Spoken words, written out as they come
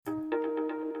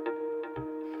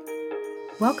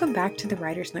Welcome back to the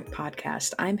Writer's Nook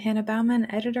podcast. I'm Hannah Bauman,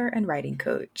 editor and writing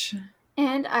coach.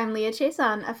 And I'm Leah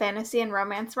Chason, a fantasy and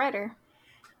romance writer.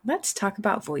 Let's talk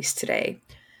about voice today.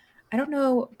 I don't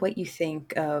know what you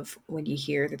think of when you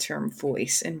hear the term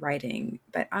voice in writing,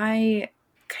 but I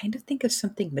kind of think of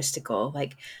something mystical,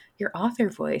 like your author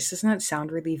voice. Doesn't that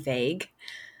sound really vague?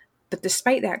 But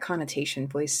despite that connotation,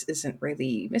 voice isn't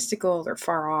really mystical or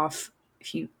far off.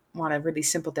 If you want a really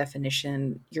simple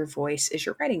definition, your voice is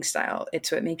your writing style.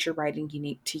 It's what makes your writing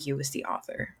unique to you as the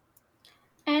author.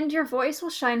 And your voice will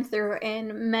shine through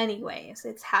in many ways.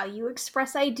 It's how you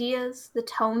express ideas, the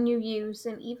tone you use,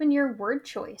 and even your word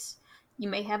choice. You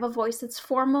may have a voice that's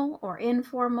formal or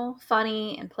informal,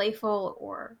 funny and playful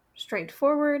or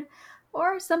straightforward,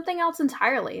 or something else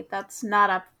entirely that's not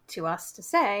up to us to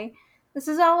say. This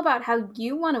is all about how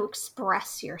you want to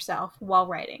express yourself while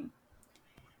writing.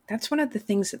 That's one of the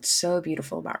things that's so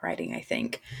beautiful about writing, I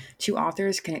think. Two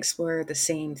authors can explore the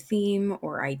same theme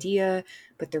or idea,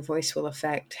 but their voice will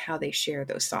affect how they share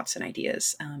those thoughts and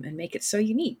ideas and make it so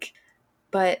unique.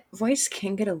 But voice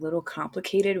can get a little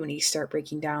complicated when you start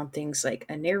breaking down things like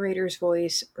a narrator's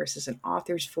voice versus an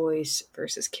author's voice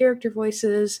versus character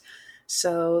voices.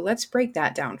 So let's break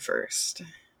that down first.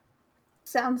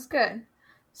 Sounds good.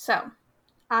 So,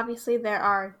 obviously, there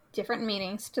are different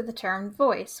meanings to the term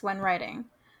voice when writing.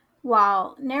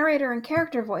 While narrator and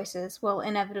character voices will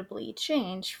inevitably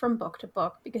change from book to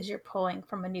book because you're pulling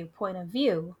from a new point of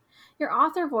view, your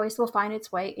author voice will find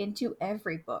its way into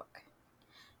every book.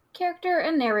 Character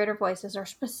and narrator voices are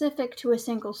specific to a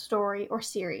single story or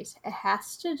series. It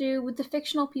has to do with the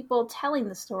fictional people telling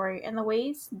the story and the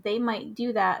ways they might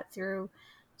do that through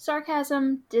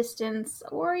sarcasm, distance,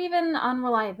 or even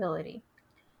unreliability.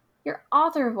 Your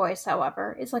author voice,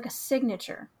 however, is like a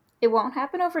signature. It won't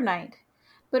happen overnight,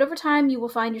 but over time you will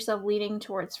find yourself leaning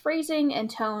towards phrasing and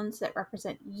tones that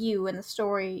represent you and the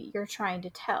story you're trying to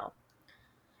tell.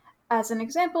 As an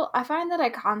example, I find that I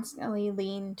constantly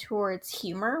lean towards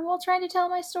humor while trying to tell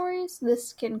my stories.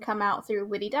 This can come out through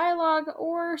witty dialogue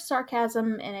or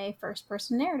sarcasm in a first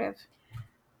person narrative.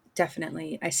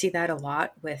 Definitely. I see that a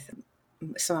lot with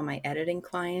some of my editing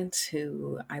clients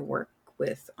who I work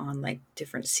with on like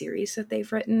different series that they've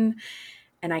written.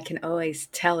 And I can always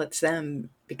tell it's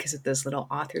them because of those little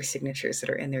author signatures that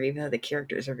are in there, even though the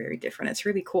characters are very different. It's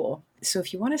really cool. So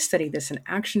if you want to study this in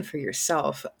action for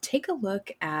yourself, take a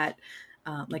look at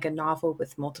like a novel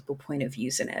with multiple point of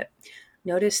views in it.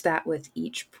 Notice that with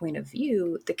each point of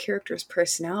view, the character's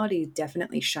personality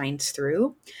definitely shines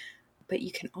through, but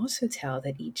you can also tell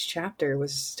that each chapter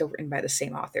was still written by the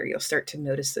same author. You'll start to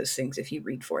notice those things if you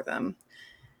read for them.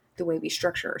 The way we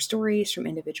structure our stories, from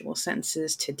individual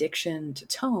sentences to diction to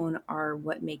tone, are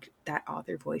what make that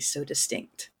author voice so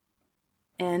distinct.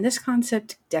 And this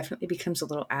concept definitely becomes a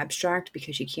little abstract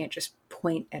because you can't just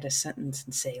point at a sentence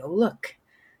and say, oh, look,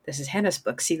 this is Hannah's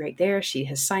book. See right there, she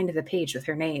has signed the page with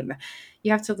her name.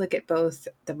 You have to look at both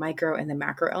the micro and the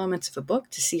macro elements of a book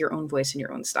to see your own voice and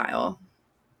your own style.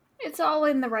 It's all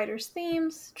in the writer's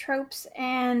themes, tropes,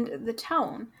 and the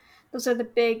tone. Those are the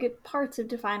big parts of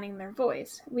defining their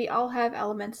voice. We all have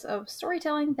elements of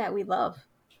storytelling that we love.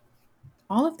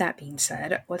 All of that being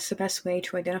said, what's the best way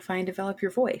to identify and develop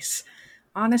your voice?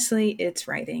 Honestly, it's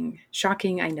writing.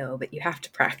 Shocking, I know, but you have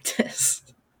to practice.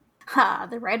 Ha,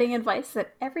 the writing advice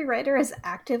that every writer is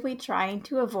actively trying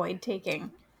to avoid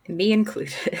taking. Me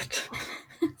included.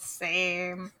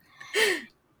 Same.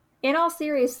 In all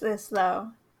seriousness,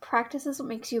 though, practice is what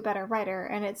makes you a better writer,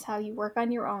 and it's how you work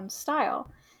on your own style.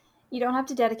 You don't have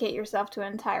to dedicate yourself to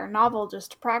an entire novel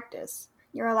just to practice.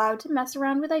 You're allowed to mess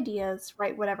around with ideas,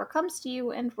 write whatever comes to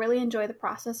you, and really enjoy the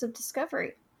process of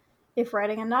discovery. If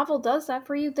writing a novel does that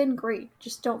for you, then great.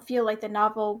 Just don't feel like the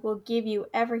novel will give you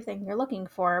everything you're looking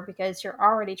for because you're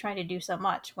already trying to do so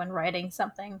much when writing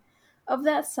something of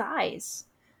that size.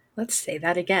 Let's say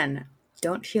that again.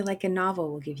 Don't feel like a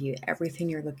novel will give you everything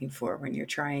you're looking for when you're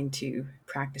trying to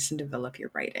practice and develop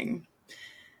your writing.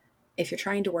 If you're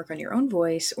trying to work on your own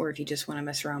voice, or if you just want to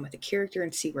mess around with a character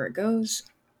and see where it goes,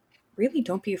 really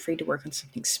don't be afraid to work on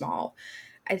something small.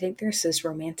 I think there's this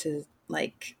romantic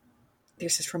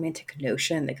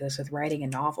notion that goes with writing a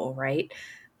novel, right?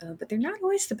 But they're not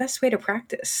always the best way to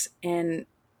practice. And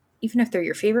even if they're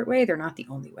your favorite way, they're not the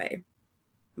only way.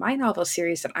 My novel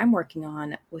series that I'm working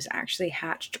on was actually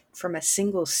hatched from a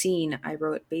single scene I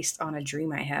wrote based on a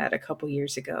dream I had a couple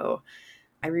years ago.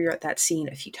 I rewrote that scene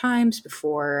a few times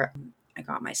before I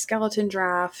got my skeleton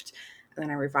draft. And then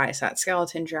I revised that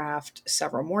skeleton draft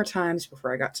several more times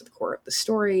before I got to the core of the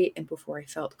story and before I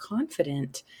felt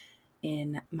confident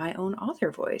in my own author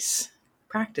voice.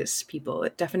 Practice, people.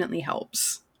 It definitely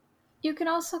helps. You can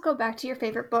also go back to your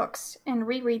favorite books and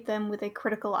reread them with a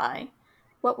critical eye.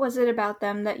 What was it about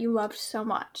them that you loved so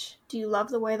much? Do you love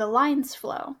the way the lines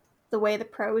flow? The way the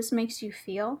prose makes you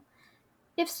feel?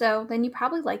 If so, then you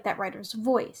probably like that writer's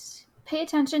voice. Pay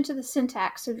attention to the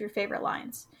syntax of your favorite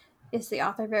lines. Is the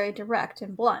author very direct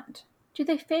and blunt? Do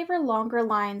they favor longer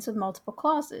lines with multiple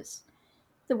clauses?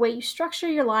 The way you structure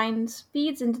your lines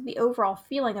feeds into the overall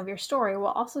feeling of your story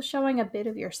while also showing a bit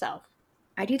of yourself.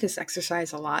 I do this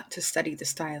exercise a lot to study the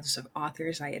styles of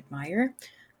authors I admire.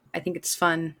 I think it's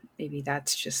fun. Maybe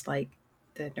that's just like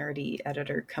the nerdy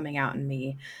editor coming out in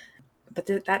me. But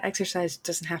that exercise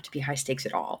doesn't have to be high stakes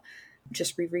at all.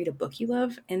 Just reread a book you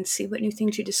love and see what new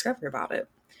things you discover about it.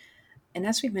 And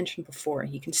as we mentioned before,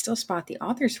 you can still spot the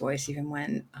author's voice even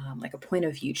when like a point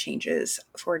of view changes.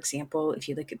 For example, if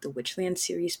you look at the Witchland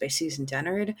series by Susan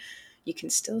Dennard, you can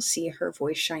still see her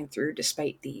voice shine through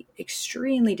despite the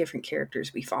extremely different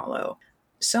characters we follow.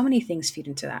 So many things feed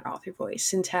into that author voice: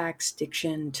 syntax,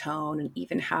 diction, tone, and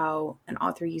even how an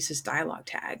author uses dialogue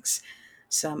tags.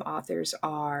 Some authors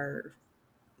are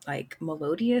like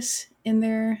melodious in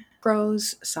their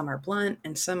prose, some are blunt,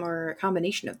 and some are a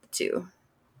combination of the two.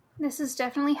 This is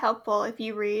definitely helpful if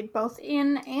you read both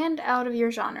in and out of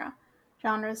your genre.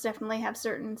 Genres definitely have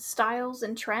certain styles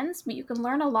and trends, but you can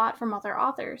learn a lot from other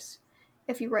authors.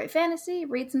 If you write fantasy,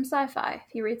 read some sci-fi.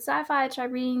 If you read sci-fi, try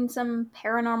reading some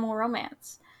paranormal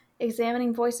romance.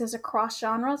 Examining voices across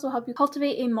genres will help you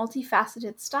cultivate a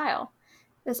multifaceted style.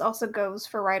 This also goes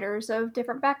for writers of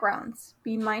different backgrounds.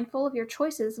 Be mindful of your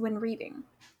choices when reading.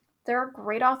 There are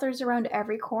great authors around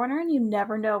every corner, and you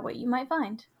never know what you might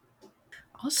find.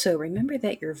 Also, remember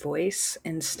that your voice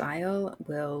and style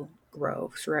will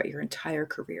grow throughout your entire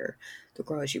career. They'll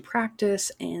grow as you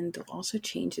practice, and they'll also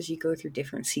change as you go through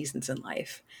different seasons in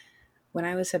life. When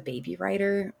I was a baby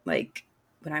writer, like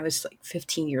when I was like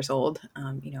 15 years old,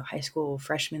 high school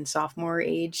freshman, sophomore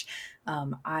age,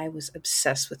 I was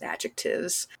obsessed with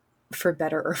adjectives. For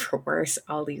better or for worse,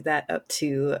 I'll leave that up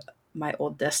to my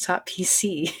old desktop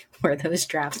PC where those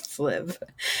drafts live.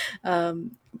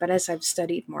 But as I've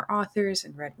studied more authors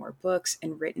and read more books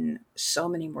and written so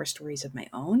many more stories of my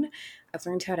own, I've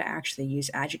learned how to actually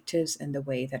use adjectives in the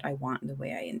way that I want and the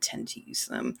way I intend to use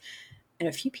them. And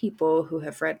a few people who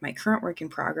have read my current work in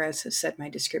progress have said my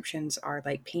descriptions are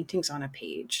like paintings on a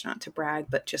page, not to brag,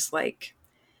 but just like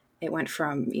it went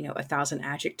from, 1,000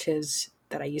 adjectives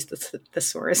that I used the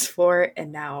thesaurus for,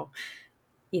 and now,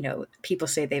 people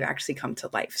say they've actually come to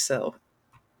life. So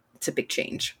it's a big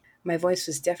change. My voice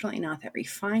was definitely not that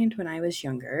refined when I was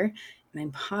younger, and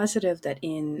I'm positive that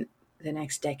in the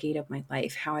next decade of my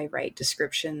life, how I write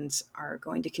descriptions are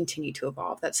going to continue to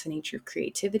evolve. That's the nature of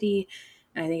creativity,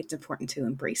 and I think it's important to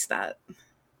embrace that.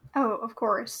 Oh, of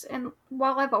course. And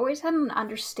while I've always had an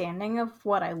understanding of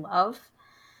what I love,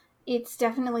 it's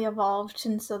definitely evolved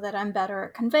and so that I'm better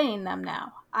at conveying them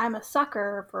now. I'm a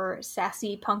sucker for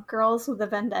sassy punk girls with a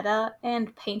vendetta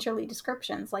and painterly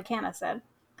descriptions, like Hannah said.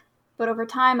 But over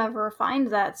time, I've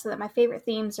refined that so that my favorite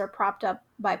themes are propped up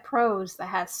by prose that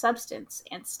has substance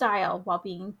and style while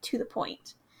being to the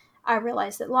point. I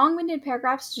realize that long-winded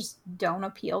paragraphs just don't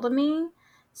appeal to me,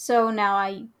 so now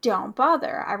I don't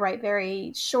bother. I write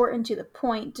very short and to the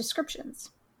point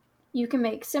descriptions. You can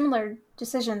make similar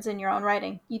decisions in your own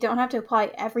writing. You don't have to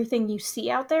apply everything you see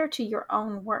out there to your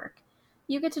own work.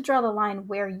 You get to draw the line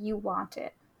where you want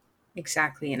it.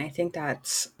 Exactly. And I think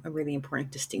that's a really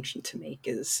important distinction to make,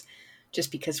 is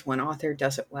just because one author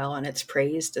does it well and it's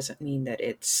praised doesn't mean that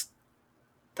it's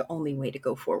the only way to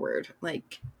go forward.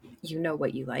 Like, you know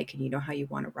what you like and you know how you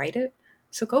want to write it.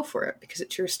 So go for it, because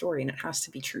it's your story and it has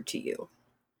to be true to you.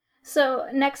 So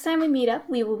next time we meet up,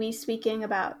 we will be speaking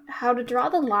about how to draw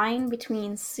the line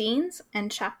between scenes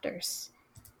and chapters.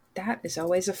 That is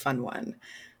always a fun one.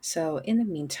 So in the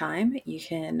meantime, you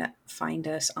can find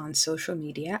us on social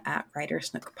media at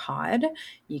Writer's Nook Pod.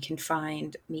 You can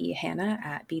find me, Hannah,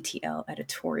 at BTL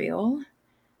Editorial.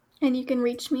 And you can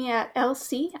reach me at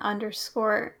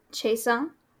LC_Chaesung,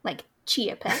 like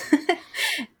Chia Pet,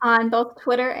 on both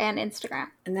Twitter and Instagram.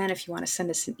 And then if you want to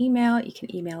send us an email, you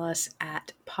can email us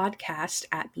at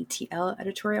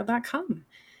podcast@btleditorial.com.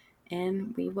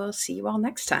 And we will see you all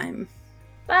next time.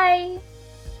 Bye!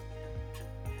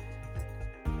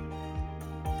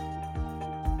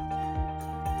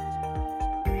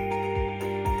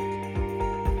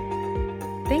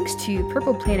 Thanks to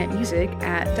Purple Planet Music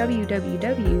at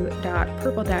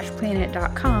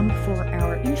www.purple-planet.com for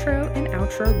our intro and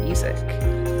outro music.